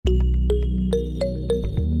Because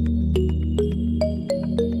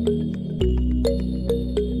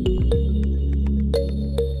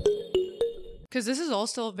this is all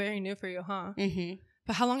still very new for you, huh? Mm-hmm.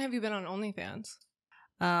 But how long have you been on OnlyFans?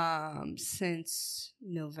 Since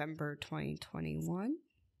November 2021.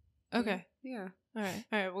 Okay. Yeah. All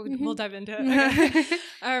right. We'll, Mm-hmm. we'll dive into it. Okay.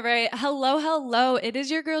 All right. Hello. It is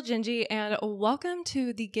your girl Gingy, and welcome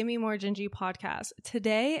to the Gimme More Gingy podcast.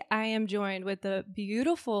 Today, I am joined with the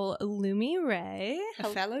beautiful Lumi Ray. A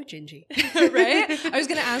fellow Gingy. Right? I was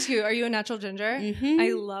going to ask you, are you a natural ginger? Mm-hmm.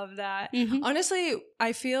 I love that. Mm-hmm. Honestly,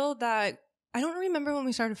 I feel that I don't remember when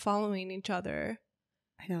we started following each other.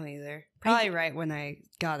 I don't either. Probably right when I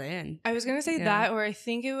got in. I was going to say that, or I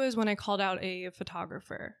think it was when I called out a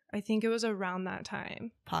photographer. I think it was around that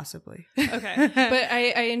time. Possibly. Okay. But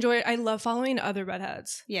I love following other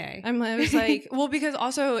redheads. Yay. I was like, well, because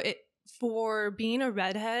also for being a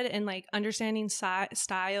redhead and like understanding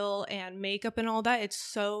style and makeup and all that, it's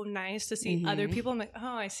so nice to see other people. I'm like,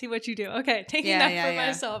 oh, I see what you do. Okay. Taking that for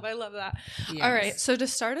myself. I love that. Yes. All right. So to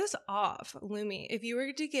start us off, Lumi, if you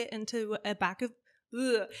were to get into a back of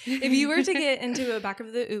the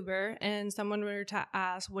Uber and someone were to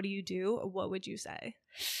ask, what do? What would you say?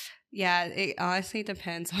 Yeah, it honestly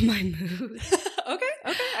depends on my mood. Okay.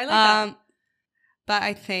 I like that. But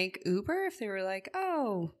I think Uber, if they were like,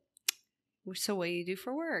 oh, so what do you do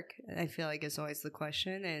for work? I feel like it's always the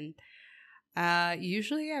question. And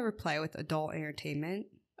usually I reply with adult entertainment.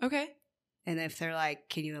 Okay. And if they're like,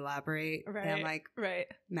 can you elaborate? Right. And I'm like, right.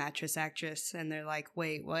 Mattress actress. And they're like,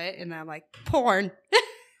 wait, what? And I'm like, porn.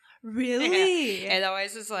 Really? Yeah. It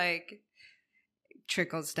always is like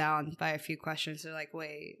trickles down by a few questions. They're like,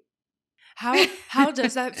 wait. How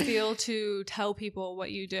does that feel to tell people what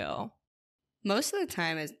you do? Most of the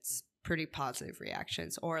time it's pretty positive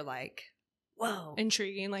reactions or like, whoa.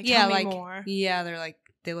 Intriguing. Like, tell me more. Yeah, they're like,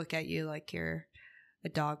 they look at you like you're a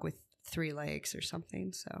dog with 3 legs or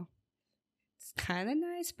something. So it's kind of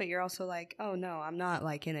nice, but you're also like, oh no, I'm not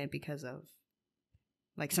like in it because of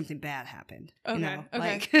like something bad happened. Okay. You know?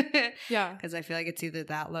 Okay. Like, yeah. Because I feel like it's either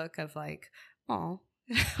that look of like, oh,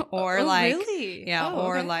 or like, really? Yeah,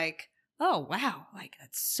 or like, oh wow, like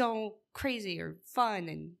that's so crazy or fun,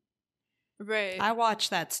 and right. I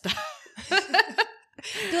watch that stuff.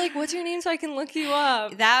 They're like, what's your name so I can look you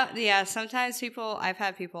up? Sometimes I've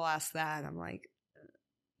had people ask that, and I'm like,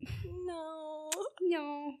 no.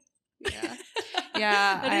 Yeah.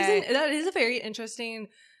 Yeah. That is a very interesting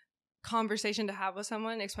conversation to have with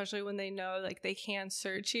someone, especially when they know like they can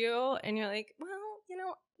search you, and you're like, well,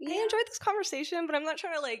 I enjoyed this conversation, but I'm not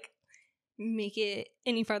trying to like make it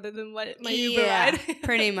any farther than what my Uber ride.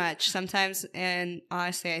 Pretty much sometimes. And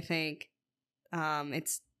honestly, I think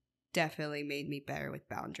it's definitely made me better with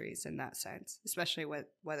boundaries in that sense, especially with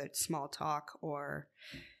whether it's small talk or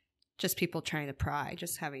just people trying to pry,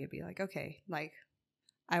 just having it be like, okay, like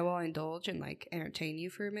I will indulge and like entertain you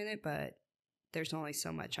for a minute, but there's only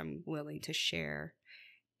so much I'm willing to share.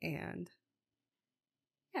 And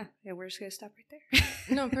yeah, we're just going to stop right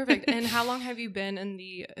there. No, perfect. And how long have you been in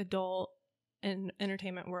the adult and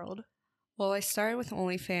entertainment world? Well, I started with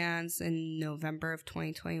OnlyFans in November of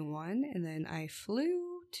 2021, and then I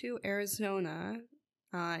flew to Arizona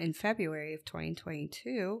in February of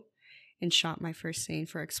 2022 and shot my first scene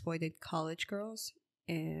for exploited college girls,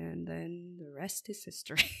 and then the rest is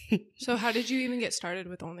history. So how did you even get started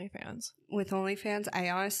with OnlyFans? With OnlyFans,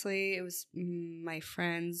 it was my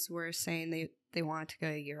friends were saying they wanted to go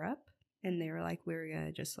to Europe, and they were like, we're going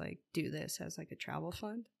to just like do this as like a travel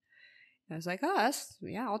fund. I was like,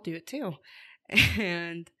 I'll do it too.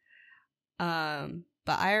 And, but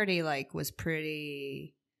I already like was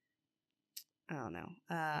pretty, I don't know,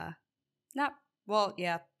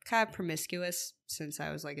 kind of promiscuous since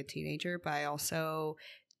I was like a teenager, but I also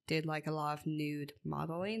did like a lot of nude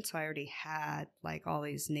modeling. So I already had like all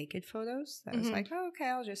these naked photos that I was like, oh, okay,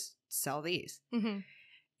 I'll just sell these.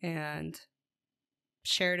 And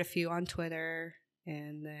shared a few on Twitter.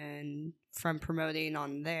 And then from promoting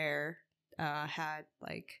on there, had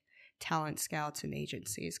like talent scouts and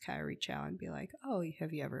agencies kind of reach out and be like, oh,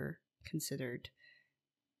 have you ever considered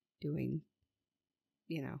doing,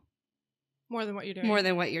 more than what you're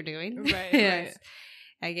doing? Right. Yes. Right.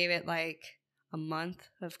 I gave it like a month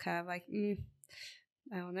of kind of like,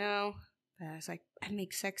 I don't know. But I was like, I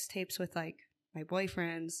make sex tapes with like my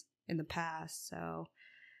boyfriends in the past, so.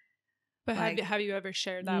 But like, have you ever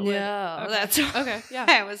shared that no, with? No, that's okay. Yeah,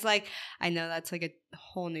 I was like, I know that's like a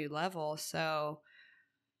whole new level. So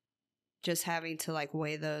just having to like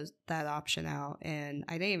weigh that option out, and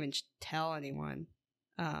I didn't even tell anyone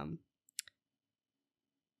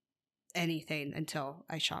anything until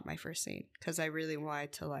I shot my first scene because I really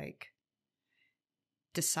wanted to like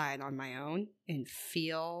decide on my own and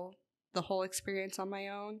feel the whole experience on my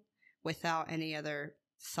own without any other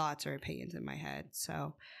thoughts or opinions in my head.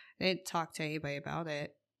 So I didn't talk to anybody about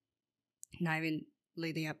it. Not even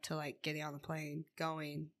leading up to like getting on the plane,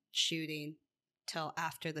 going, shooting, till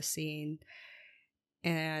after the scene,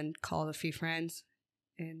 and called a few friends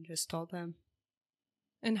and just told them.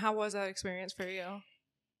 And how was that experience for you?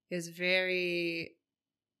 It was very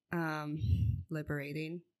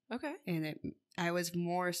liberating. Okay. And I was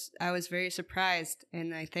very surprised,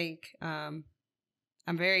 and I think I'm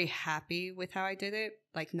very happy with how I did it,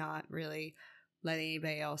 like not really letting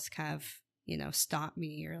anybody else kind of, you know, stop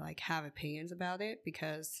me or like have opinions about it,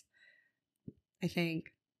 because I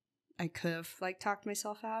think I could have like talked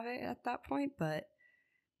myself out of it at that point, but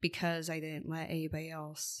because I didn't let anybody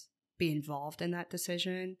else be involved in that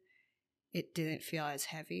decision, it didn't feel as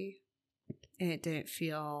heavy, and it didn't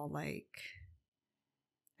feel like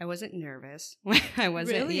I wasn't nervous. I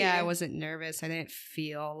wasn't. Really? Yeah, I wasn't nervous. I didn't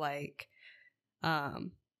feel like, oh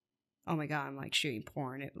my God, I'm like shooting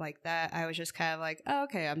porn like that. I was just kind of like, oh,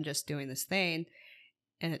 okay, I'm just doing this thing,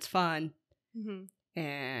 and it's fun,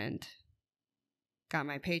 and got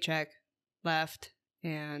my paycheck, left,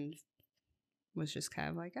 and was just kind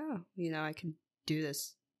of like, oh, you know, I can do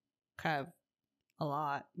this kind of a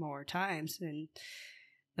lot more times. And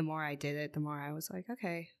the more I did it, the more I was like,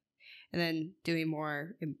 okay. And then doing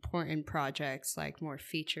more important projects, like more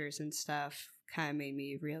features and stuff, kind of made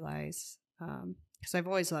me realize, because I've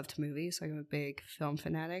always loved movies, like I'm a big film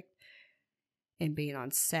fanatic, and being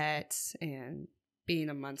on sets and being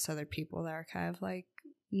amongst other people that are kind of like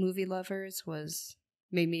movie lovers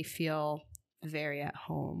made me feel very at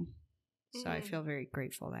home. So I feel very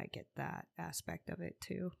grateful that I get that aspect of it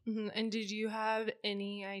too. And did you have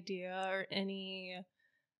any idea or any,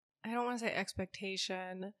 I don't want to say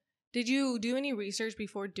expectation, did you do any research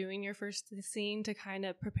before doing your first scene to kind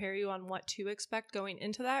of prepare you on what to expect going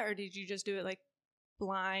into that? Or did you just do it like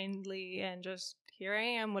blindly and just, here I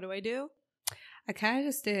am, what do I do? I kind of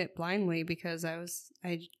just did it blindly because I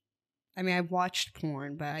watched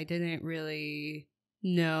porn, but I didn't really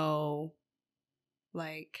know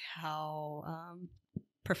like how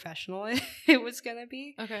professional it was gonna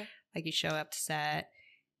be. Okay. Like you show up to set,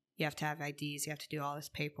 you have to have IDs, you have to do all this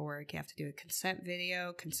paperwork, you have to do a consent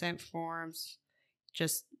video, consent forms.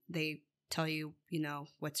 Just they tell you, you know,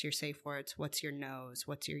 what's your safe words, what's your no's,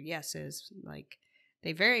 what's your yeses. Like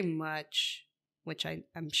they very much, which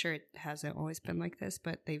I'm sure it hasn't always been like this,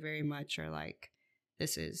 but they very much are like,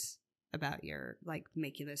 this is about your like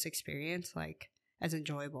making this experience like as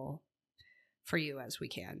enjoyable for you as we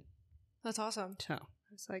can. That's awesome. So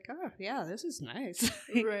it's like, oh yeah, this is nice.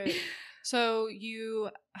 Right. So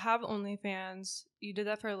you have OnlyFans. You did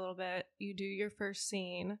that for a little bit. You do your first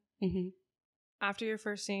scene. After your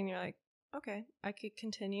first scene, you're like, okay, I could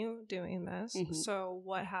continue doing this. So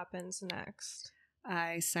what happens next?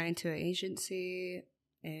 I signed to an agency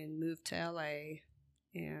and moved to LA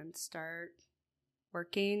and start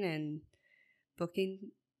working and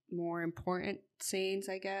booking more important scenes,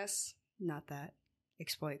 I guess. Not that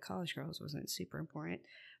Exploit College Girls wasn't super important,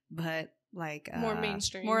 but like more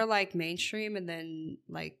mainstream. More like mainstream, and then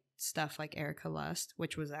like stuff like Erica Lust,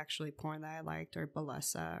 which was actually porn that I liked, or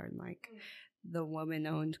Balessa, or like the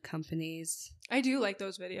woman-owned companies. I do like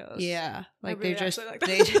those videos. Yeah, like really they're just like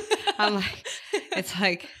I'm like, it's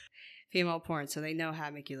like female porn, so they know how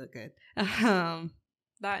to make you look good.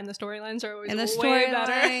 That and the storylines are always and the way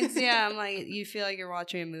better. Yeah, I'm like, you feel like you're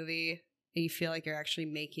watching a movie. You feel like you're actually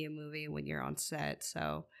making a movie when you're on set.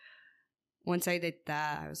 So once I did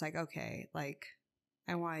that, I was like, okay, like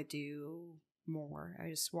I want to do more. I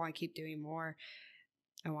just want to keep doing more.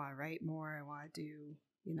 I want to write more. I want to do,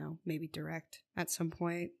 you know, maybe direct at some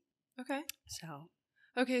point. Okay.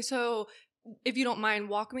 So if you don't mind,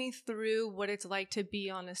 walk me through what it's like to be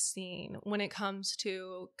on a scene when it comes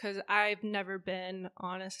to, because I've never been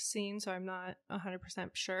on a scene, so I'm not 100%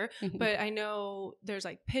 sure, but I know there's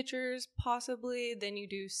like pictures possibly, then you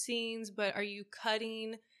do scenes, but are you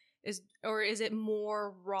cutting, or is it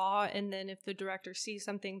more raw, and then if the director sees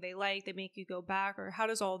something they like, they make you go back, or how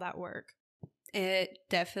does all that work? It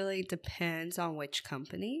definitely depends on which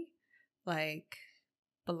company. Like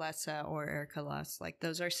Balessa or Erica Lust, like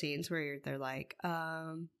those are scenes where they're like,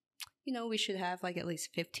 you know, we should have like at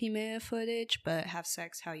least 15-minute footage, but have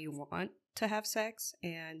sex how you want to have sex.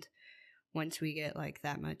 And once we get like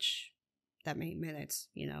that many minutes,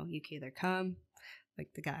 you know, you can either come, like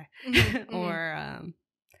the guy, or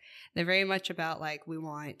they're very much about like, we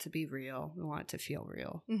want it to be real, we want it to feel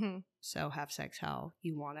real. So have sex how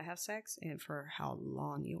you want to have sex and for how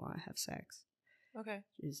long you want to have sex. Okay.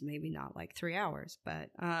 Is maybe not like 3 hours, but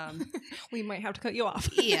we might have to cut you off.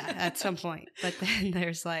 yeah, at some point. But then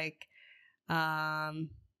there's like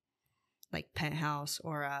Penthouse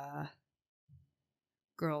or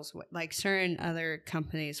Girls, like certain other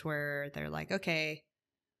companies where they're like, okay,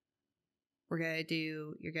 we're gonna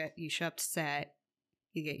do, you show up to set,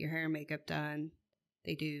 you get your hair and makeup done.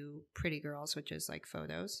 They do Pretty Girls, which is like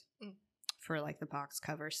photos for like the box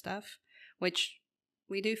cover stuff, which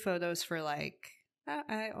we do photos for like,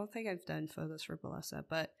 I don't think I've done photos for Balessa,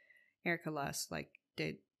 but Erica Luss like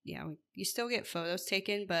did, you still get photos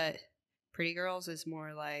taken, but Pretty Girls is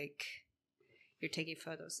more like you're taking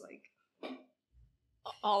photos like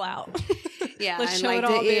all out. Yeah, let's and show like it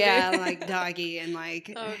all, baby. yeah, like doggy and like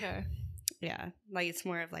okay. Yeah, like it's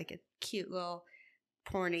more of like a cute little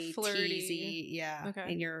porny, flirty, teasy, yeah.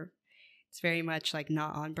 Okay. And it's very much like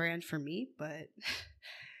not on brand for me, but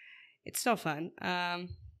it's still fun. And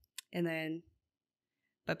then,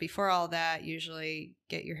 but before all that, usually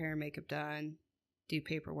get your hair and makeup done, do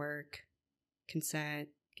paperwork, consent,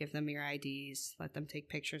 give them your IDs, let them take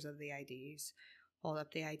pictures of the IDs, hold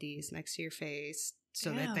up the IDs next to your face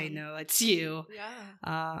so that they know it's you.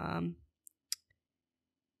 Yeah.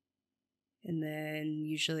 And then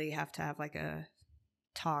usually have to have like a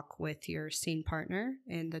talk with your scene partner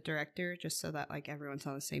and the director just so that like everyone's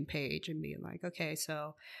on the same page and being like, okay,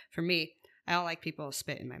 so for me, I don't like people to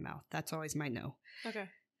spit in my mouth. That's always my no. Okay.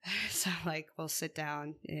 So like we'll sit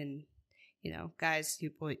down and, guys,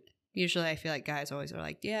 usually I feel like guys always are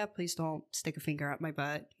like, yeah, please don't stick a finger up my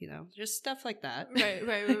butt, just stuff like that.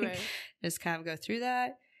 Right. Just kind of go through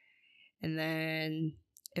that. And then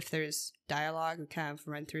if there's dialogue, we kind of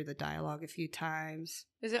run through the dialogue a few times.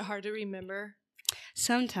 Is it hard to remember?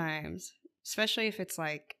 Sometimes, especially if it's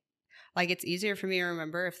like it's easier for me to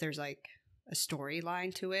remember if there's like a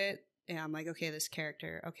storyline to it. And I'm like, okay, this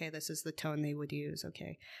character, okay, this is the tone they would use,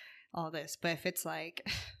 okay, all this. But if it's like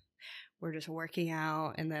we're just working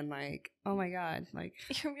out and then like, oh my God, like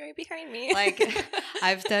you're right behind me. Like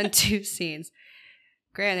I've done 2 scenes.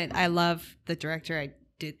 Granted, I love the director I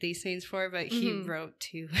did these scenes for, but he wrote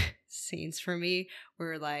 2 scenes for me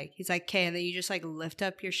where like he's like, okay, and then you just like lift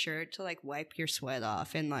up your shirt to like wipe your sweat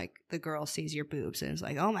off and like the girl sees your boobs and it's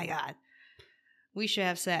like, oh my God, we should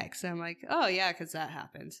have sex. And I'm like, oh yeah, because that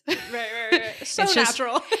happens. Right. So it's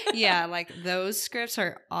natural. Yeah, like those scripts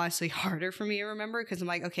are honestly harder for me to remember because I'm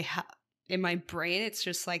like, okay, in my brain it's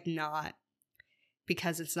just like not,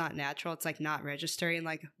 because it's not natural, it's like not registering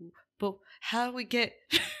like, but how do we get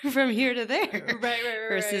from here to there? Right.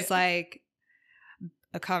 Versus like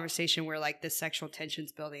a conversation where like the sexual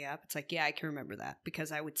tension's building up. It's like, yeah, I can remember that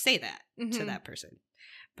because I would say that to that person.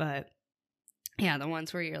 But yeah, the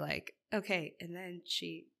ones where you're like, okay, and then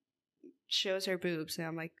she shows her boobs and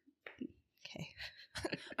I'm like, okay.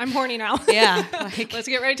 I'm horny now. Yeah. Like, let's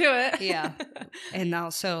get right to it. Yeah. And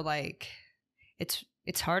also like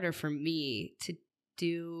it's harder for me to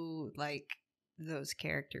do like those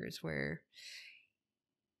characters where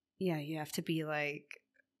you have to be like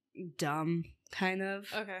dumb kind of,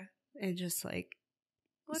 okay, and just like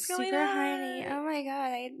what's super going on, horny. Oh my God,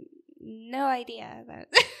 I had no idea that.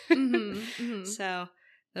 So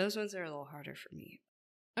those ones are a little harder for me.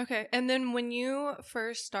 Okay. And then when you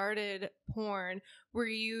first started porn, were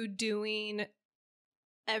you doing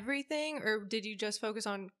everything or did you just focus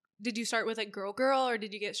on, did you start with like girl or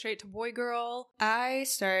did you get straight to boy-girl? I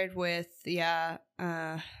started with,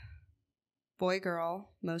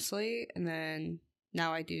 boy-girl mostly. And then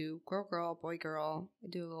now I do girl, boy-girl. I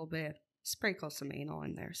do a little bit, sprinkle some anal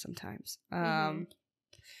in there sometimes. And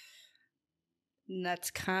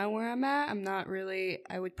that's kind of where I'm at. I'm not really,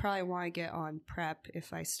 I would probably want to get on prep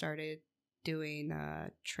if I started doing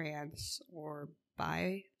trans or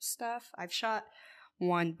bi stuff. I've shot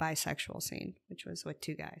one bisexual scene, which was with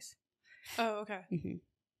 2 guys. Oh, okay. Mm-hmm.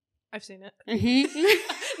 I've seen it.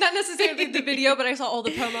 Mm-hmm. Not necessarily the video, but I saw all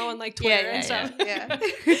the promo on like Twitter and stuff. Yeah.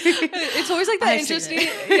 It's always like that interesting.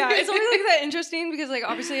 Yeah, it's always like that interesting because like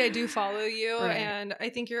obviously I do follow you and I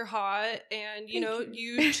think you're hot and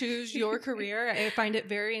you choose your career. I find it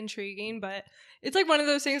very intriguing, but it's like one of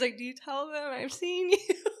those things like, do you tell them I've seen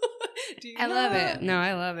you? I love it. No,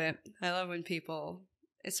 I love it. I love when people,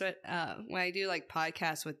 it's what when I do like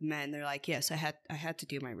podcasts with men, they're like, yes, I had to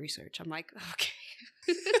do my research. I'm like, okay.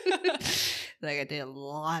 Like I did a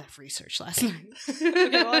lot of research last night. Okay,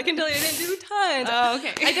 well I can tell you I didn't do tons. Oh,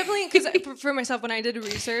 okay. I definitely, because for myself, when I did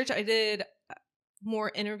research, I did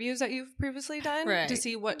more interviews that you've previously done to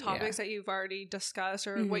see what topics that you've already discussed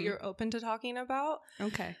or what you're open to talking about.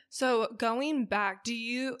 Okay. So going back,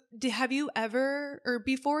 have you ever, or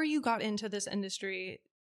before you got into this industry,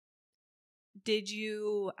 did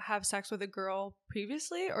you have sex with a girl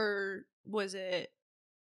previously, or was it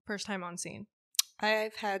first time on scene?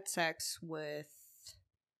 I've had sex with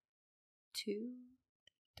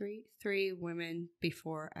three women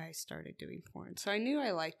before I started doing porn. So I knew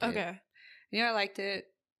I liked it. Okay. I knew I liked it.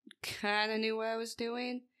 Kind of knew what I was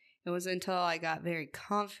doing. It was until I got very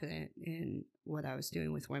confident in what I was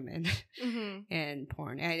doing with women and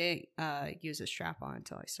porn. I didn't use a strap-on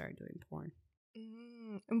until I started doing porn.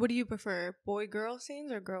 And what do you prefer, boy-girl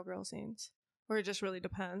scenes or girl-girl scenes? Or it just really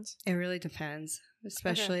depends? It really depends.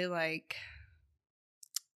 Especially, like,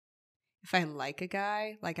 if I like a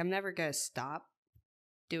guy, like, I'm never going to stop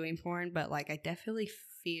doing porn, but, like, I definitely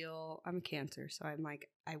feel, I'm a Cancer, so I'm, like,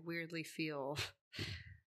 I weirdly feel...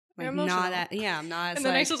 Like, I'm not as in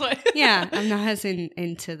the nicest way. Yeah, I'm not as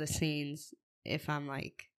into the scenes if I'm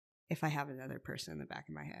like, if I have another person in the back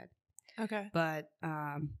of my head. Okay. But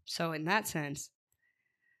so in that sense,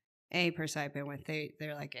 any person I've been with,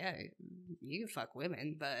 they're like, yeah, you can fuck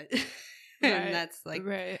women, but and that's like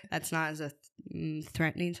that's not as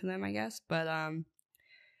threatening to them, I guess. But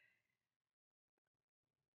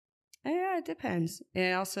yeah, it depends.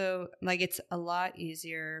 And also, like, it's a lot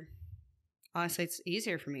easier. Honestly, it's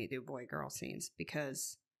easier for me to do boy-girl scenes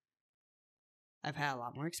because I've had a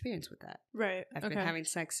lot more experience with that. Right. I've been having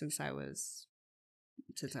sex since I lost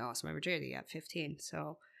my virginity at 15.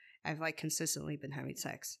 So I've, like, consistently been having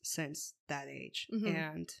sex since that age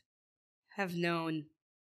and have known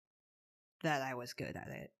that I was good at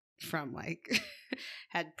it from, like,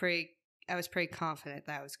 I was pretty confident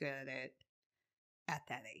that I was good at it at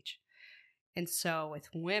that age. And so with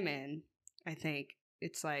women, I think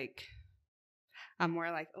it's like, I'm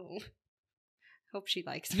more like, oh, hope she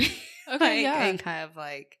likes me. Okay, yeah. And kind of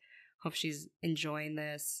like, hope she's enjoying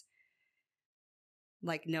this.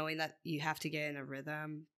 Like, knowing that you have to get in a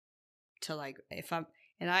rhythm to, like,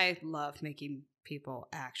 and I love making people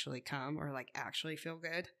actually come or, like, actually feel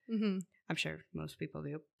good. I'm sure most people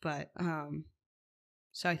do. But,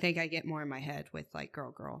 so I think I get more in my head with, like,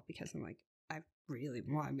 girl, because I'm like, I really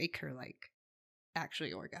want to make her, like,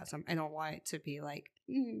 actually orgasm. I don't want it to be like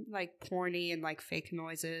porny and like fake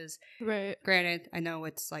noises. Right. Granted, I know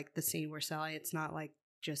it's like the scene we're selling. It's not like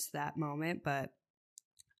just that moment, but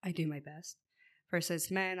I do my best.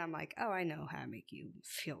 Versus men, I'm like, oh, I know how to make you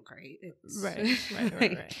feel great. Right.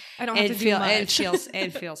 I don't have to do much. It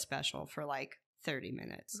feels special for like 30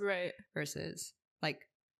 minutes. Right. Versus like,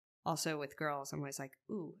 also with girls, I'm always like,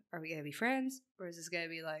 ooh, are we gonna be friends, or is this gonna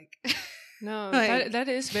be like? No, like, that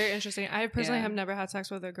is very interesting. I personally have never had sex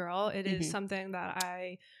with a girl. It is something that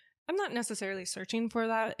I'm not necessarily searching for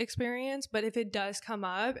that experience, but if it does come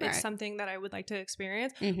up, it's something that I would like to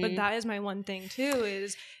experience. But that is my one thing too,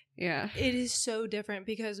 is it is so different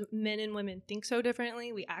because men and women think so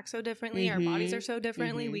differently. We act so differently. Our bodies are so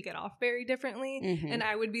differently. We get off very differently. And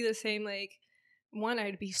I would be the same, like, one,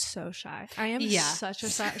 I'd be so shy. I am such a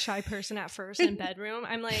shy person at first in bedroom.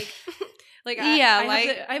 I'm like... Like, I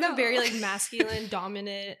have a very, like, masculine,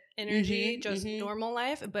 dominant energy, just normal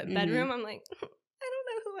life. But bedroom, I'm like, I don't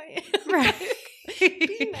know who I am.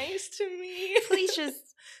 Right. Be nice to me. Please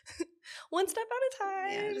just... one step at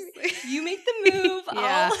a time. You make the move.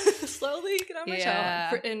 I'll slowly get on my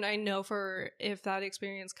shell. And I know if that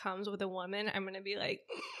experience comes with a woman, I'm going to be like,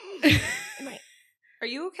 are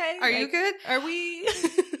you okay? Are you good? Are we...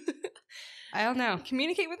 I don't know.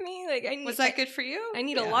 Communicate with me. Like, was that good for you? I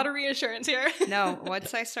need a lot of reassurance here. No,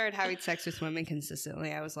 once I started having sex with women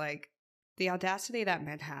consistently, I was like, the audacity that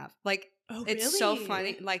men have. Like, it's so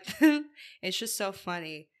funny. Like, it's just so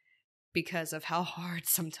funny because of how hard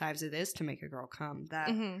sometimes it is to make a girl come. That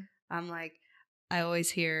I'm like, I always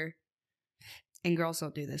hear, and girls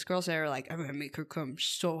don't do this. Girls are like, I'm gonna make her come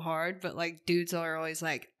so hard, but like dudes are always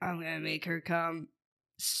like, I'm gonna make her come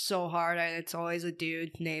so hard, and it's always a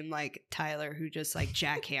dude named like Tyler who just like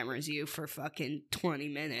jackhammers you for fucking 20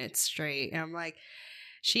 minutes straight. And I'm like,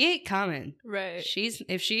 she ain't coming. Right.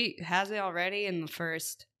 If she has it already in the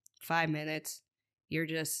first 5 minutes, you're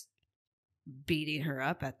just beating her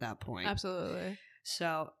up at that point. Absolutely.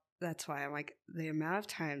 So that's why I'm like, the amount of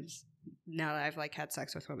times now that I've like had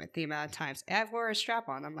sex with women, the amount of times I've wore a strap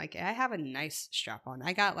on, I'm like, I have a nice strap on.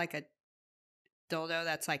 I got like a dildo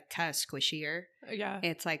that's like kind of squishier. Yeah.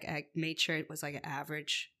 It's like, I made sure it was like an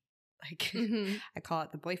average, like I call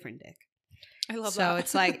it the boyfriend dick. I love that. So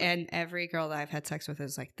it's like, and every girl that I've had sex with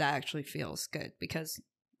is like, that actually feels good, because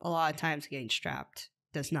a lot of times getting strapped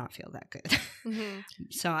does not feel that good.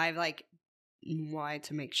 So I've like wanted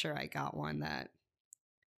to make sure I got one that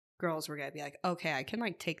girls were gonna be like, okay, I can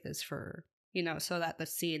like take this for you know, so that the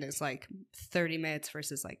scene is like 30 minutes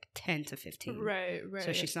versus like 10 to 15. Right.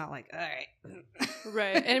 So she's not like, all right.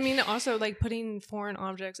 Right. And I mean, also like putting foreign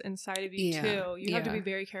objects inside of you too. You have to be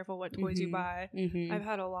very careful what toys you buy. I've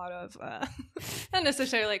had a lot of, not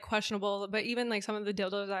necessarily like questionable, but even like some of the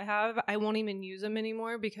dildos I have, I won't even use them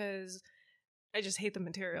anymore because I just hate the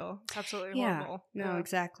material. It's absolutely horrible. No,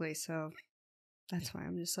 exactly. So that's why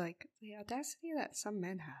I'm just like, the audacity that some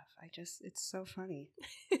men have. It's so funny.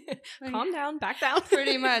 Like, calm down, back down.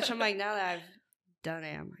 Pretty much. I'm like, now that I've done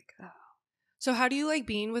it, I'm like, oh. So how do you like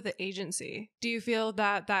being with the agency? Do you feel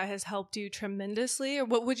that that has helped you tremendously? Or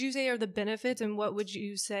what would you say are the benefits and what would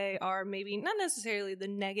you say are maybe not necessarily the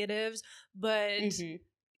negatives, but,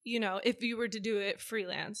 you know, if you were to do it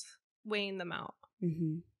freelance, weighing them out?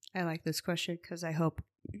 I like this question because I hope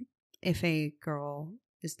if a girl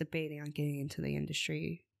is debating on getting into the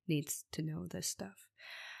industry needs to know this stuff.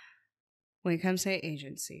 When it comes to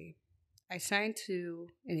agency, I signed to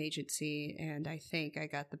an agency and I think I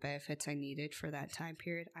got the benefits I needed for that time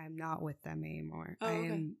period. I'm not with them anymore. Oh,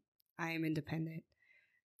 okay. I am independent.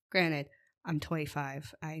 Granted, I'm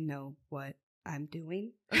 25. I know what I'm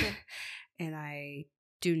doing. Okay. And I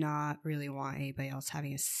do not really want anybody else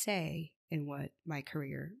having a say in where my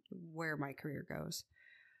career goes.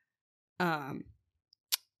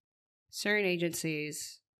 Certain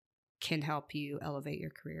agencies can help you elevate your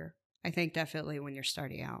career. I think definitely when you're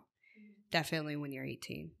starting out. Definitely when you're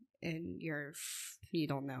 18 and you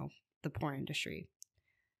don't know the porn industry.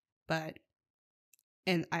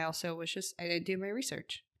 And I also I didn't do my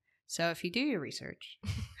research. So if you do your research.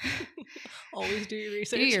 Always do your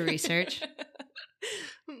research. Do your research.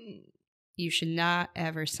 You should not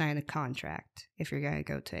ever sign a contract if you're going to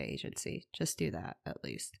go to an agency. Just do that at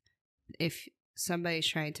least. If somebody's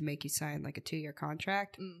trying to make you sign like a 2-year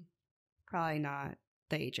contract, probably not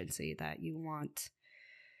the agency that you want.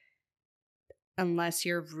 Unless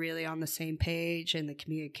you're really on the same page and the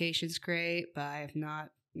communication's great, but I have not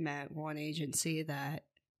met one agency that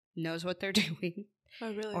knows what they're doing.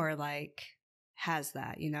 Oh, really? Or like has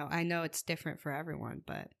that, you know. I know it's different for everyone,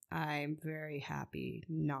 but I'm very happy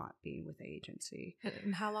not being with the agency.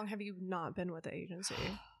 And how long have you not been with the agency?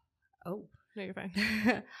 Oh. No, you're fine.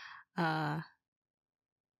 I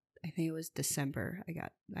think it was December.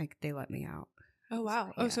 They let me out. Oh, wow.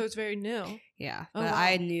 Yeah. Oh, so it's very new. Yeah. Oh, But wow.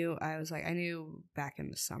 I knew back in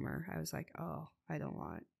the summer, I was like, oh, I don't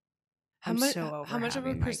want. How much of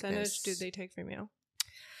a percentage do they take from you?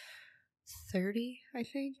 30, I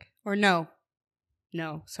think. Or no,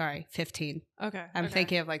 sorry, 15. Okay. I'm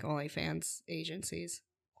thinking of like OnlyFans agencies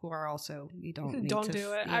who are also, you don't need don't to.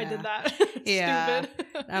 do it. Yeah. I did that. Yeah.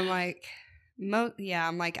 Stupid.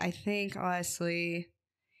 I'm like, I think honestly,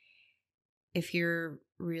 if you're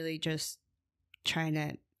really just trying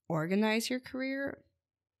to organize your career,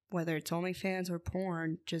 whether it's OnlyFans or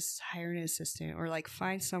porn, just hire an assistant or like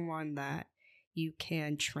find someone that you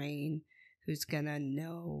can train who's gonna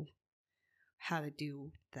know how to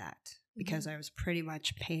do that. Because I was pretty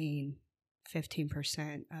much paying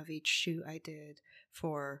 15% of each shoot I did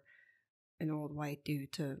for an old white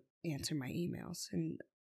dude to answer my emails, and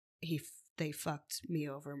they fucked me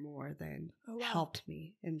over more than helped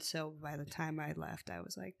me. And so by the time I left, I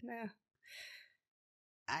was like, nah,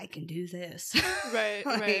 I can do this. Right,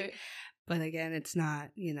 right. But again, it's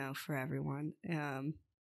not, for everyone.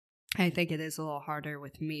 I think it is a little harder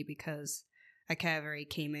with me because I kind of already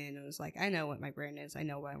came in and was like, I know what my brand is. I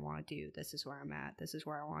know what I want to do. This is where I'm at. This is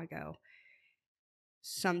where I want to go.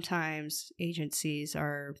 Sometimes agencies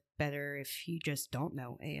are better if you just don't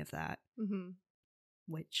know any of that.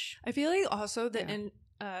 Which I feel like also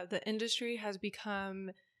the industry has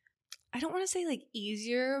become, I don't want to say like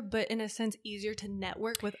easier, but in a sense easier to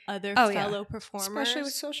network with other fellow performers. Especially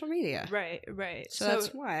with social media. Right, right. So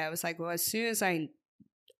that's why I was like, well, as soon as I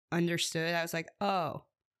understood, I was like, oh,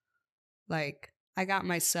 like I got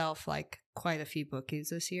myself like quite a few bookings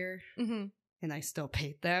this year and I still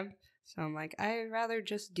paid them. So I'm like, I'd rather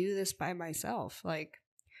just do this by myself. Like,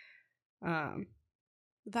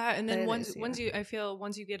 that, and then once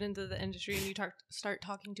you get into the industry and you start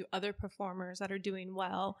talking to other performers that are doing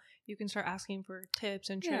well, you can start asking for tips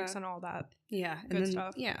and tricks and all that. Yeah, good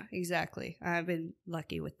stuff. Yeah, exactly. I've been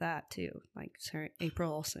lucky with that too. Like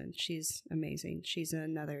April Olsen, she's amazing. She's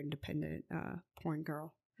another independent porn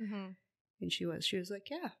girl, and she was like,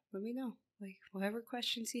 yeah, let me know, like whatever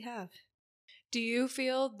questions you have. Do you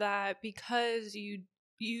feel that because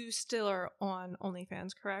you still are on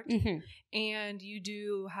OnlyFans, correct? And you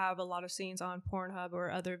do have a lot of scenes on Pornhub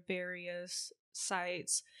or other various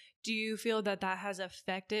sites. Do you feel that has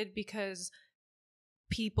affected because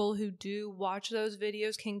people who do watch those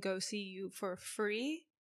videos can go see you for free?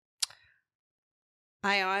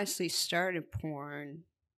 I honestly started porn,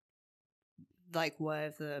 like, one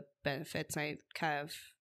of the benefits I kind of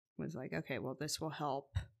was like, okay, well, this will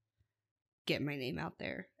help get my name out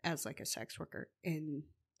there as, like, a sex worker, and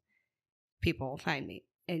people will find me.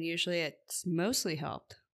 And usually it's mostly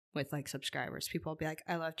helped with, like, subscribers. People will be like,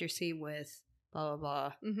 I loved your scene with blah, blah,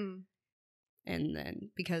 blah. Mm-hmm. And then,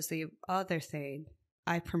 because the other thing,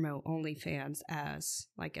 I promote OnlyFans as,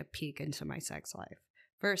 like, a peek into my sex life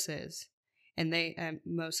versus, and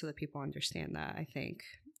most of the people understand that, I think.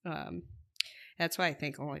 That's why I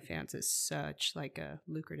think OnlyFans is such, like, a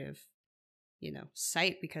lucrative,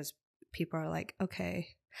 site, because people are like, okay,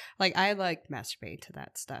 like, I like masturbating to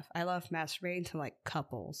that stuff. I love masturbating to, like,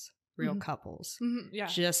 couples, real couples, yeah,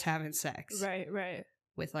 just having sex, right,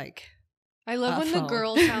 with, like, I love when phone. the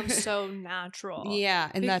girl sounds so natural. Yeah,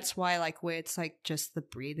 and that's why, like, where it's, like, just the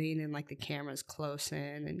breathing and, like, the camera's close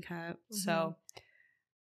in and kind of, so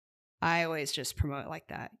I always just promote it like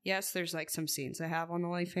that. Yes, there's, like, some scenes I have on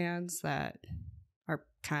OnlyFans that are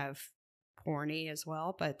kind of porny as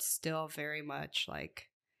well, but still very much, like,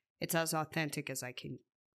 it's as authentic as I can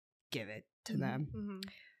give it to them. Mm-hmm.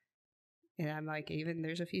 And I'm like, even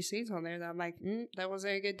there's a few scenes on there that I'm like, that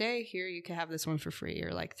wasn't a good day. Here, you can have this one for free,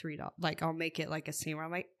 or like $3. Like, I'll make it like a scene where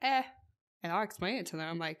I'm like, and I'll explain it to them.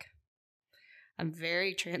 I'm like, I'm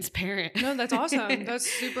very transparent. No, that's awesome. That's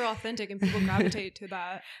super authentic, and people gravitate to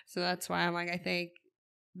that. So that's why I'm like, I think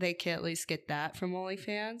they can at least get that from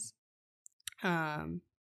OnlyFans.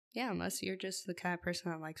 Yeah, unless you're just the kind of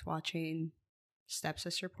person that likes watching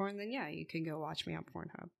stepsister porn, then yeah, you can go watch me on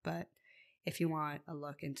Pornhub. But if you want a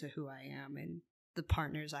look into who I am and the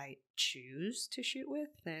partners I choose to shoot with,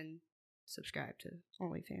 then subscribe to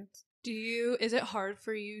OnlyFans. Is it hard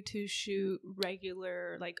for you to shoot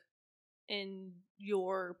regular, like, in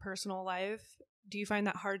your personal life? Do you find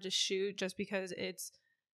that hard to shoot just because it's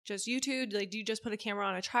just YouTube? Like, do you just put a camera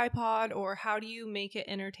on a tripod, or how do you make it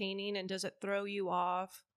entertaining, and does it throw you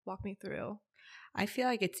off? Walk me through. I feel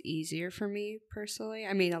like it's easier for me personally.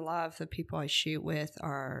 I mean, a lot of the people I shoot with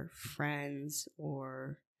are friends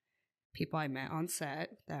or people I met on set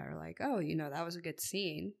that are like, oh, that was a good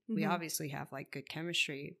scene. Mm-hmm. We obviously have, like, good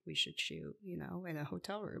chemistry. We should shoot, in a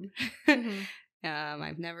hotel room.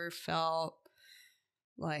 I've never felt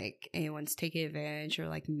like anyone's taking advantage or,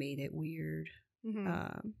 like, made it weird.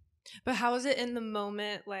 But how is it in the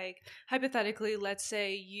moment? Like, hypothetically, let's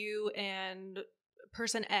say you and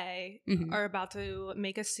person A are about to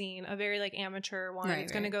make a scene, a very, like, amateur one.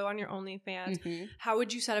 It's going to go on your OnlyFans. How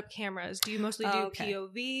would you set up cameras? Do you mostly do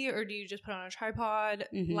POV, or do you just put on a tripod,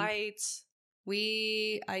 lights?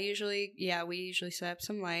 We usually set up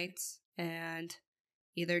some lights, and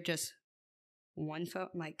either just one phone,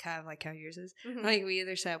 like, kind of like how yours is. Like, we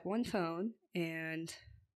either set up one phone and,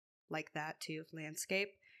 like, that too, landscape,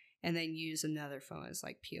 and then use another phone as,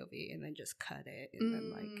 like, POV, and then just cut it, and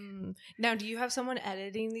then, like... Now, do you have someone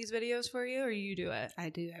editing these videos for you, or you do it? I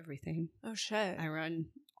do everything. Oh, shit. I run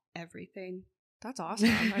everything. That's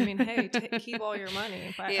awesome. I mean, hey, keep all your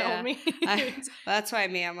money by all means. That's what I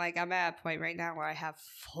mean. I'm at a point right now where I have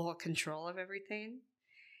full control of everything.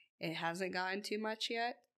 It hasn't gotten too much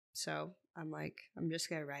yet, so I'm like, I'm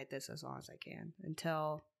just going to ride this as long as I can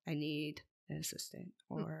until I need an assistant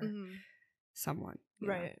or... someone,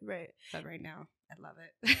 right. But right now, I love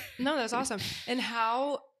it. No, that's awesome. And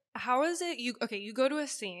how is it? You go to a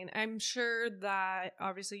scene. I'm sure that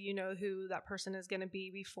obviously you know who that person is going to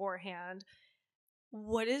be beforehand.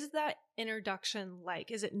 What is that introduction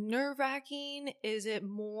like? Is it nerve-wracking? Is it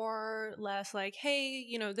more or less like, hey,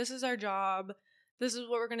 this is our job. This is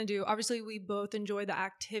what we're going to do. Obviously, we both enjoy the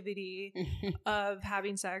activity of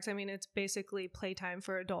having sex. I mean, it's basically playtime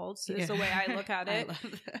for adults is the way I look at it. I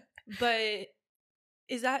love that. But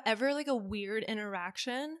is that ever, like, a weird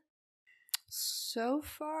interaction? So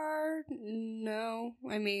far, no.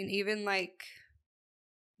 I mean, even, like,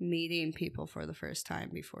 meeting people for the first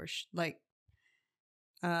time before,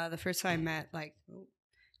 the first time I met, like,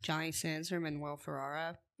 Johnny Sandstorm and Will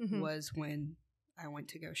Ferrara was when I went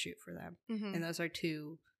to go shoot for them. And those are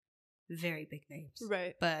two very big names.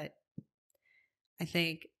 Right. But I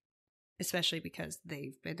think, especially because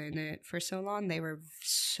they've been in it for so long, they were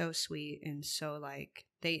so sweet and so, like,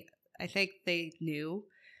 I think they knew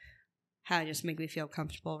how to just make me feel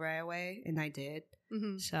comfortable right away, and I did.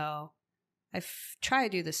 So I try to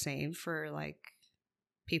do the same for, like,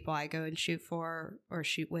 people I go and shoot for or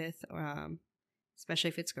shoot with, especially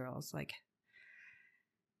if it's girls, like,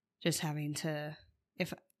 just having to,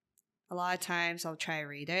 if a lot of times I'll try to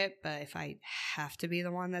read it, but if I have to be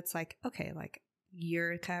the one that's like, okay, like,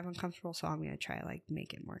 you're kind of uncomfortable, so I'm going to try, like,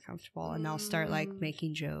 make it more comfortable. And I'll start, like,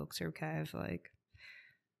 making jokes or kind of, like,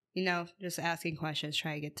 just asking questions,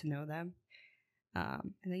 try to get to know them.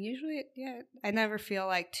 And then usually, I never feel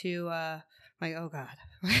like too, like, oh God.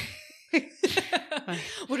 Like,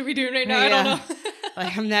 what are we doing right now? I don't know.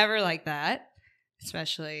 Like, I'm never like that,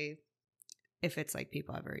 especially if it's like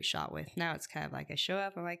people I've already shot with. Now it's kind of like I show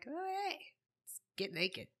up, I'm like, oh, hey, let's get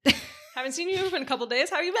naked. Haven't seen you in a couple days.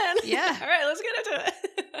 How you been? Yeah. All right, let's get into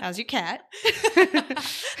it. How's your cat?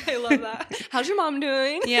 I love that. How's your mom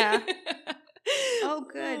doing? Yeah. Oh,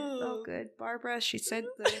 good. Oh, good. Barbara, she said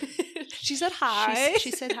she said hi.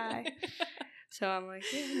 She said hi. So I'm like,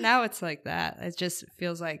 now it's like that. It just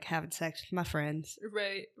feels like having sex with my friends.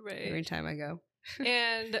 Right. Every time I go.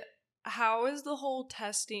 And how is the whole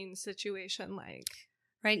testing situation like?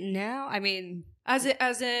 Right now, I mean... As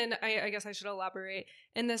in, I guess I should elaborate,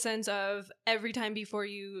 in the sense of every time before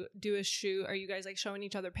you do a shoot, are you guys like showing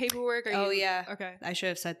each other paperwork? Yeah. Okay. I should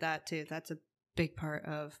have said that too. That's a big part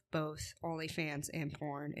of both OnlyFans and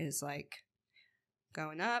porn is like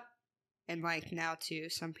going up. And like now too,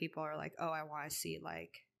 some people are like, oh, I want to see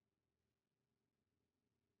like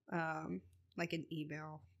an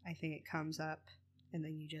email. I think it comes up and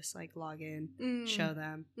then you just like log in, show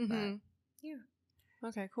them. But yeah.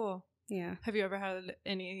 Okay, cool. Yeah. Have you ever had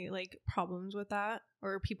any like problems with that,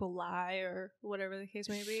 or people lie, or whatever the case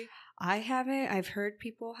may be? I haven't. I've heard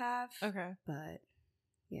people have. Okay. But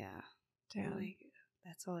yeah. Damn. Like,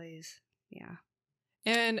 that's always, yeah.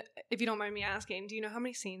 And if you don't mind me asking, do you know how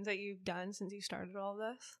many scenes that you've done since you started all of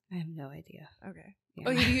this? I have no idea. Okay. Yeah.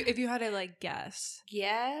 Oh, if you had to like guess.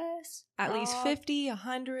 Yes. At least 50,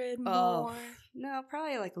 100, more? Oh, no,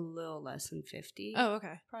 probably like a little less than 50. Oh,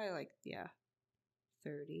 okay. Probably like,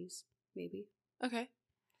 30s, maybe. Okay.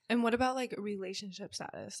 And what about like relationship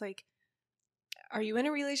status? Like, are you in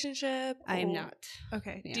a relationship? I am not.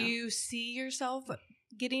 Okay. Yeah. Do you see yourself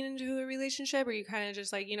getting into a relationship, or are you kind of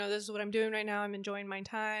just like, this is what I'm doing right now, I'm enjoying my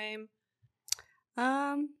time?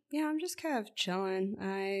 Yeah, I'm just kind of chilling.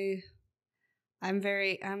 I'm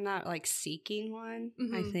not like seeking one.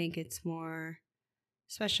 Mm-hmm. I think it's more,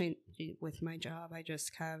 especially with my job, I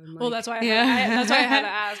just kind of am like, well, that's why I had to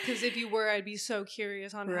ask, because if you were, I'd be so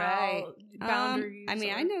curious on how boundaries. I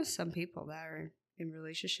mean, I know some people that are in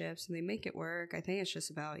relationships and they make it work. I think it's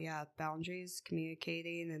just about boundaries,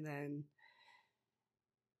 communicating, and then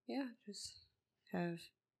just kind of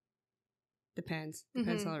depends on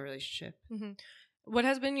the relationship. Mm-hmm. What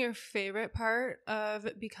has been your favorite part of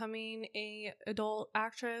becoming a adult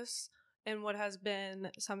actress, and what has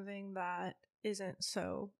been something that isn't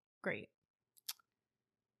so great?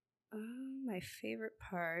 My favorite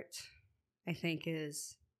part, I think,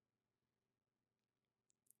 is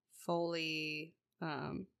fully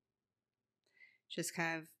just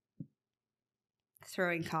kind of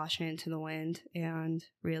throwing caution into the wind and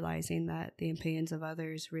realizing that the opinions of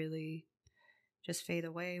others really just fade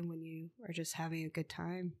away when you are just having a good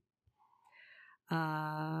time.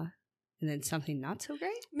 And then something not so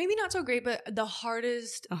great? Maybe not so great, but the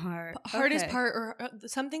hardest part, or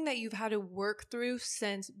something that you've had to work through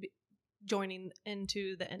since joining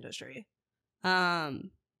into the industry.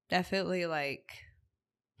 Definitely like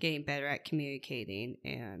getting better at communicating,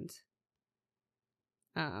 and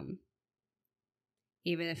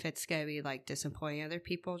even if it's gonna be like disappointing other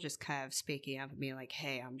people, just kind of speaking up and being like,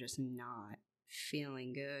 hey, I'm just not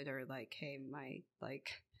feeling good, or like, hey,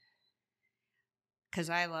 because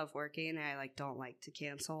I love working and I like don't like to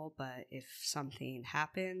cancel, but if something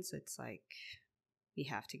happens, it's like you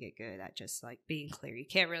have to get good at just like being clear. You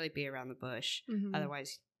can't really be around the bush,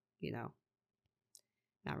 otherwise,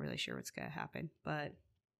 not really sure what's gonna happen. But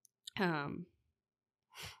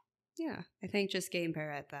I think just getting better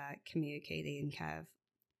at that, communicating, and kind of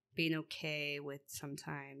being okay with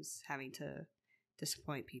sometimes having to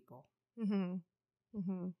disappoint people.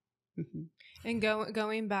 And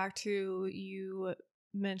going back to, you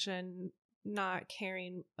mentioned not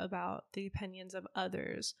caring about the opinions of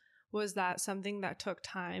others. Was that something that took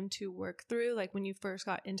time to work through? Like when you first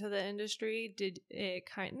got into the industry, did it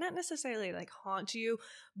not necessarily like haunt you,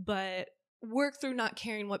 but work through not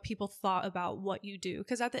caring what people thought about what you do?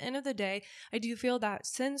 Because at the end of the day, I do feel that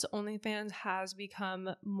since OnlyFans has become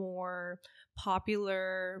more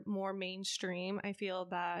popular, more mainstream, I feel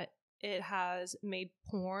that it has made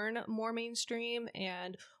porn more mainstream,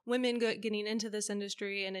 and women getting into this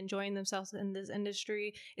industry and enjoying themselves in this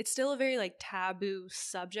industry. It's still a very like taboo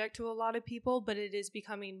subject to a lot of people, but it is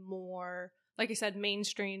becoming more, like I said,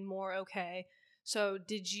 mainstream, more okay. So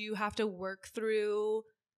did you have to work through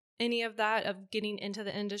any of that, of getting into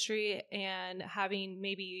the industry and having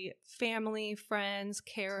maybe family, friends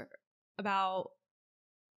care about,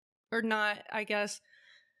 or not, I guess,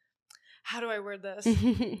 how do I word this?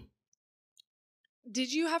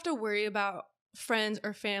 did you have to worry about friends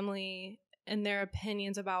or family and their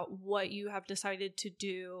opinions about what you have decided to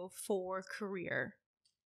do for career?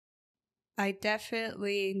 I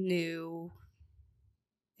definitely knew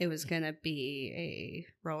it was going to be a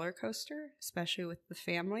roller coaster, especially with the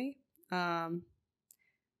family.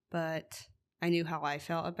 But I knew how I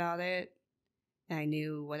felt about it. And I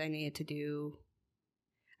knew what I needed to do.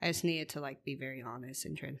 I just needed to like be very honest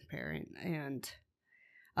and transparent and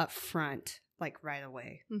upfront, like right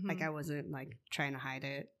away. Mm-hmm. Like I wasn't like trying to hide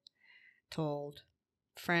it. Told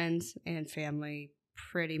friends and family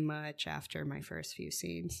pretty much after my first few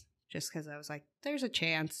scenes, just because I was like, there's a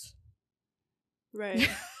chance. Right.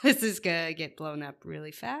 This is going to get blown up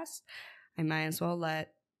really fast. I might as well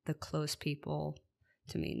let the close people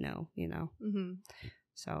to me know, you know? Mm-hmm.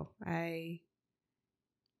 So I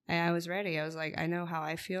was ready. I was like, I know how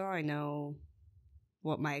I feel. I know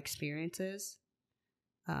what my experience is.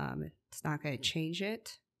 It's not going to change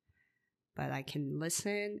it, but I can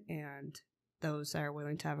listen. And those that are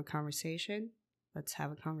willing to have a conversation, let's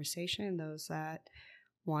have a conversation. Those that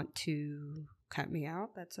want to cut me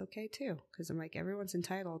out, that's okay too. Because I'm like, everyone's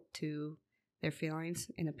entitled to their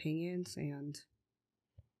feelings and opinions and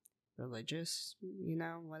religious, you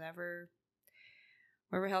know, whatever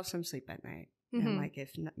helps them sleep at night. Mm-hmm. And like,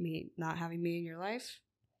 if not having me in your life,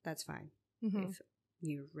 that's fine. Mm-hmm. If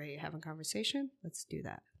you're ready to have a conversation, let's do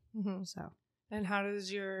that. Mm-hmm. So, and how does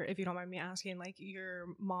if you don't mind me asking, like your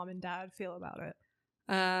mom and dad feel about it?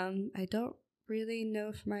 I don't really know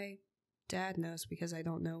if my dad knows because I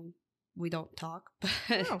don't know. We don't talk, but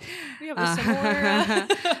we have a similar.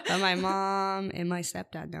 But my mom and my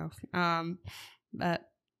stepdad know. But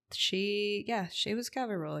she was kind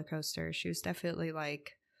of a roller coaster. She was definitely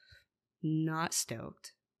like not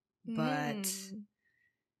stoked, but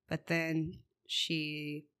then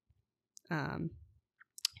she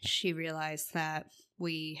realized that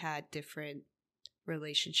we had different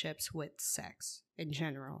relationships with sex in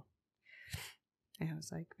general. And I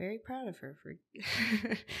was like very proud of her for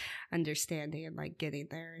understanding and like getting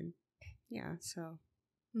there. And yeah, so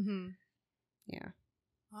yeah.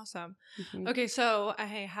 Awesome. Mm-hmm. Okay, so I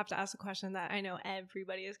have to ask a question that I know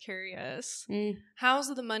everybody is curious. How's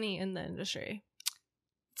the money in the industry?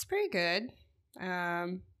 It's pretty good.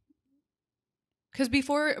 Because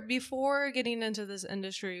before getting into this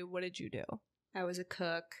industry, what did you do? I was a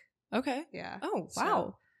cook. Okay. Yeah. Oh,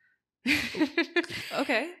 wow.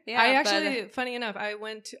 Okay. Yeah, I actually, funny enough, I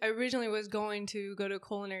originally was going to go to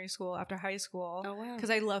culinary school after high school. Oh, wow. Because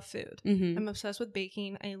I love food. Mm-hmm. I'm obsessed with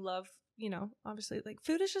baking. I love, you know, obviously, like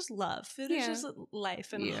food is just love. Food is just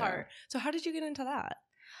life and heart. So how did you get into that?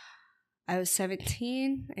 I was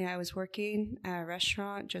 17 and I was working at a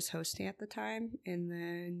restaurant, just hosting at the time. And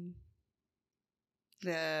then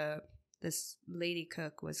this lady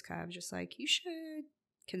cook was kind of just like, you should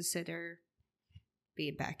consider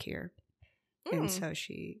being back here. And so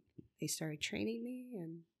they started training me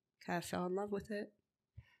and kind of fell in love with it.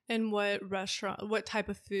 And what type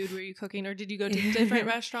of food were you cooking, or did you go to different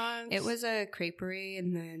restaurants? It was a creperie,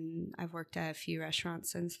 and then I've worked at a few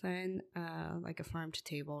restaurants since then, like a farm to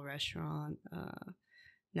table restaurant,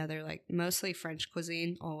 another like mostly French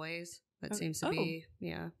cuisine always. That seems to be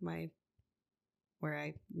where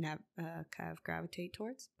I kind of gravitate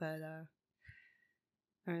towards. But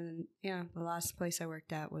and then, the last place I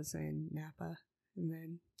worked at was in Napa, and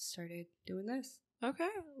then started doing this. Okay.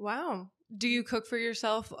 Wow. Do you cook for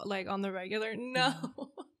yourself, like, on the regular? No.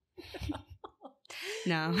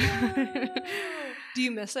 No. Do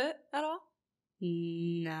you miss it at all?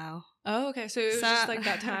 No. Oh, okay. So it was just like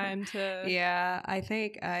that time to... Yeah, I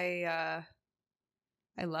think I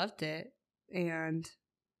loved it. And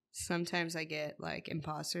sometimes I get, like,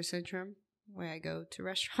 imposter syndrome when I go to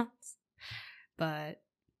restaurants. But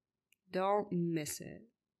don't miss it.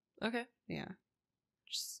 Okay. Yeah.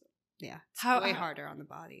 Just... Yeah, it's way harder on the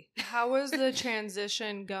body. How was the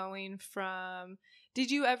transition going from, did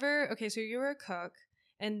you ever, okay, so you were a cook,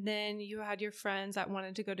 and then you had your friends that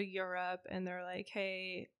wanted to go to Europe, and they're like,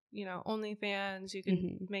 hey, you know, OnlyFans, you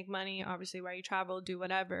can make money, obviously, while you travel, do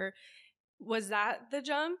whatever. Was that the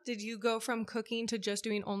jump? Did you go from cooking to just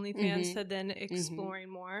doing OnlyFans to then exploring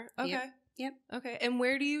more? Okay. Yep. Okay, and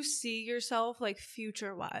where do you see yourself, like,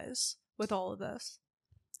 future-wise with all of this?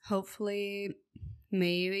 Hopefully...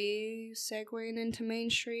 maybe segueing into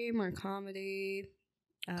mainstream or comedy.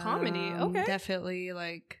 Comedy, okay. Definitely,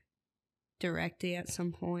 like, directing at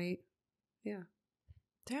some point. Yeah.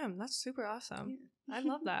 Damn, that's super awesome. Yeah. I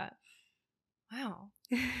love that. Wow.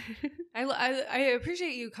 I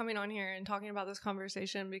appreciate you coming on here and talking about this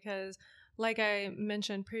conversation because, like I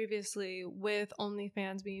mentioned previously, with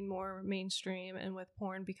OnlyFans being more mainstream and with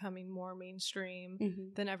porn becoming more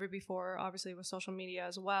mainstream than ever before, obviously with social media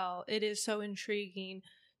as well, it is so intriguing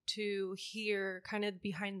to hear kind of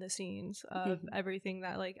behind the scenes of everything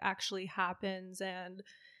that like actually happens. And,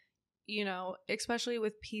 you know, especially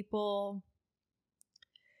with people,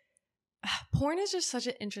 porn is just such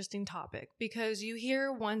an interesting topic because you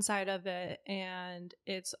hear one side of it and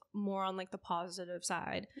it's more on like the positive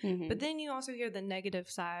side, but then you also hear the negative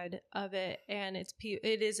side of it, and it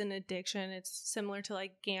is an addiction. It's similar to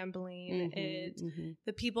like gambling. It's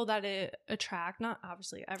the people that it attract, not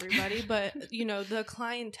obviously everybody, but you know, the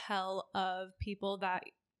clientele of people that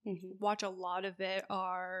watch a lot of it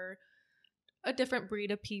are a different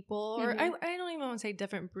breed of people, or I don't even want to say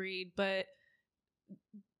different breed, but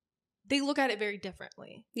they look at it very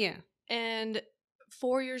differently. Yeah. And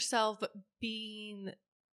for yourself being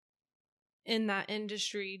in that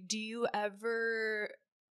industry, do you ever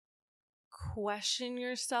question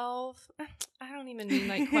yourself? I don't even mean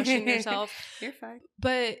like question yourself. You're fine.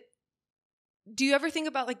 But do you ever think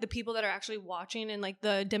about like the people that are actually watching and like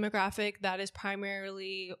the demographic that is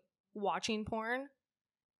primarily watching porn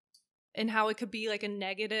and how it could be like a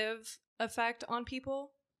negative effect on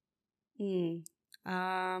people?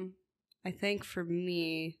 I think for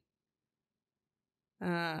me,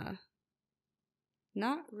 not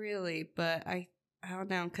really, but I don't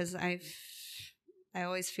know, because I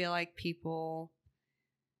always feel like people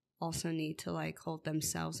also need to like hold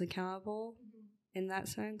themselves accountable in that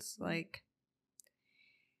sense, like,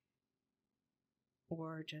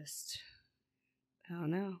 or just, I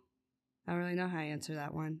don't know. I don't really know how to answer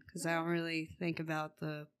that one because I don't really think about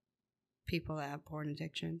the people that have porn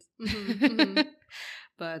addictions.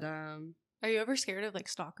 But are you ever scared of like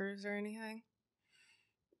stalkers or anything?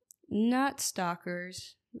 Not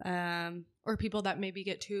stalkers. Or people that maybe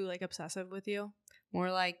get too like obsessive with you?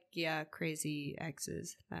 More like, yeah, crazy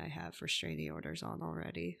exes that I have restraining orders on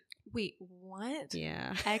already. Wait, what?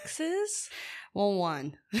 Yeah. Exes? Well,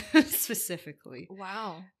 one specifically.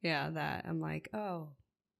 Wow. Yeah, that I'm like, oh,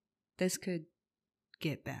 this could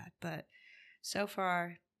get bad, but so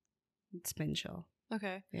far it's been chill.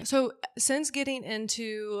 Okay. Yeah. So since getting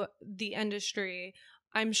into the industry,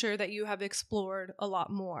 I'm sure that you have explored a lot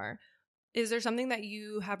more. Is there something that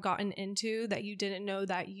you have gotten into that you didn't know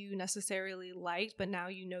that you necessarily liked, but now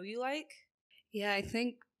you know you like? Yeah, I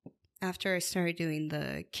think after I started doing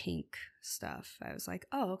the kink stuff, I was like,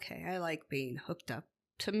 oh, okay, I like being hooked up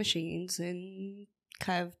to machines and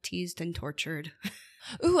kind of teased and tortured.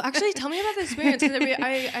 Ooh, actually, tell me about the experience, because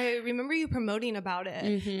I remember you promoting about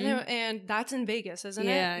it, and that's in Vegas, isn't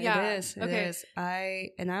it? Yeah, it is. It is. I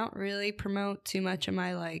don't really promote too much of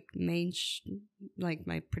my like like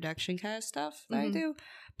my production kind of stuff that I do,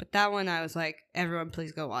 but that one I was like, everyone,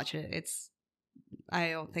 please go watch it. I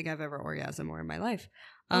don't think I've ever orgasmed more in my life.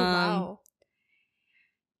 Oh wow.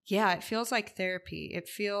 Yeah, it feels like therapy. It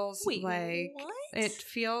feels what? It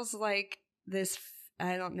feels like this.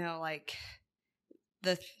 I don't know, like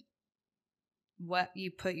what you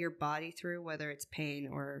put your body through, whether it's pain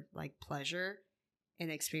or like pleasure, and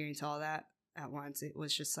experience all that at once. It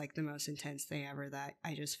was just like the most intense thing ever that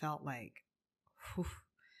I just felt like, whew,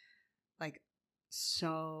 like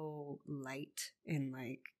so light and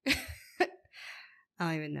like I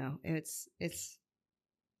don't even know.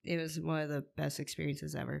 It was one of the best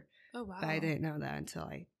experiences ever. Oh wow. But I didn't know that until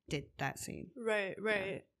I did that scene. Right.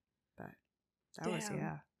 Yeah. But that was,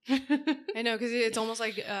 yeah. I know, because it's almost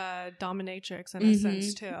like dominatrix in a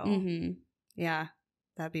sense too. Yeah,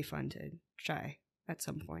 that'd be fun to try at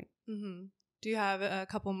some point. Do you have a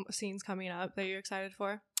couple scenes coming up that you're excited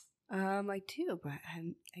for? I do, but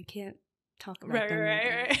I can't talk about them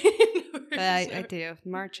right. But I do.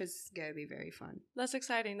 March is gonna be very fun. That's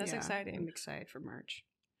exciting. That's exciting. I'm excited for March.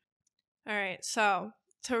 All right, so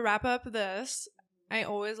to wrap up this, I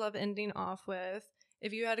always love ending off with,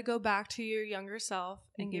 if you had to go back to your younger self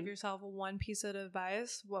and give yourself one piece of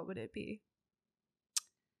advice, what would it be?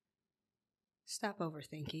 Stop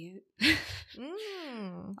overthinking it.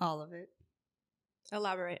 All of it.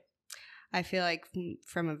 Elaborate. I feel like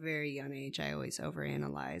from a very young age, I always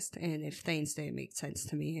overanalyzed. And if things didn't make sense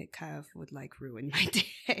to me, it kind of would like ruin my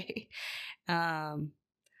day.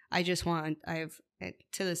 I just to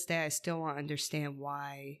this day, I still want to understand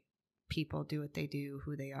why people do what they do,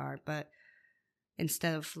 who they are. But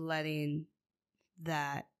instead of letting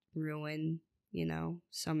that ruin,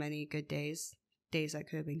 so many good days that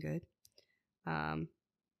could have been good,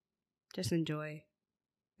 just enjoy.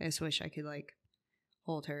 I just wish I could like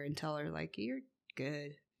hold her and tell her like, you're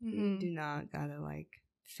good. You do not gotta like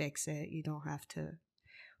fix it. You don't have to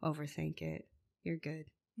overthink it. You're good.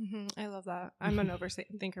 I love that. I'm an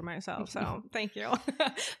overthinker myself, so thank you.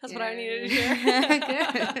 That's what I needed to hear.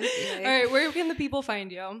 hear. All right, where can the people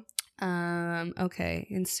find you? Okay,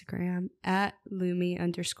 Instagram at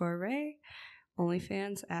Lumi_Ray,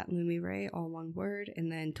 OnlyFans at Lumi Ray, all one word,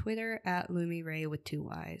 and then Twitter at Lumi Ray with 2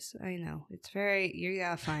 Y's. I know it's you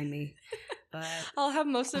gotta find me, but I'll have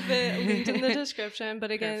most of it linked in the description. But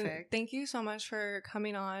again, Perfect. Thank you so much for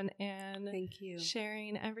coming on and thank you.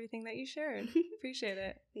 sharing everything that you shared. Appreciate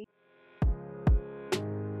it.